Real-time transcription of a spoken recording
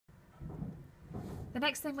The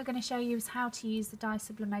next thing we're going to show you is how to use the dye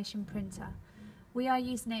sublimation printer. We are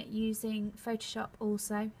using it using Photoshop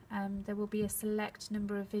also. There will be a select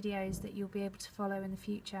number of videos that you'll be able to follow in the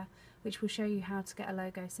future which will show you how to get a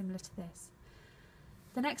logo similar to this.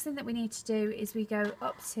 The next thing that we need to do is we go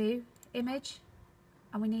up to Image,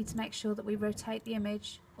 and we need to make sure that we rotate the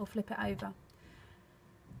image or flip it over.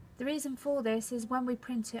 The reason for this is when we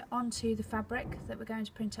print it onto the fabric that we're going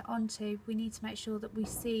to print it onto, we need to make sure that we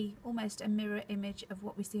see almost a mirror image of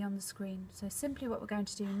what we see on the screen. So simply what we're going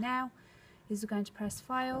to do now is we're going to press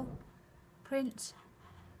File, Print,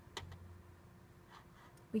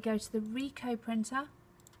 we go to the Ricoh printer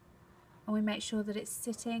and we make sure that it's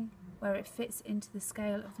sitting where it fits into the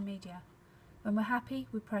scale of the media. When we're happy,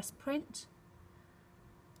 we press Print,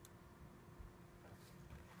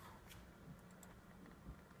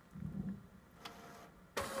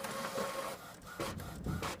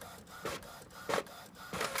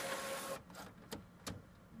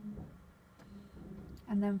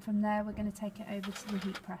 and then from there we're going to take it over to the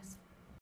heat press.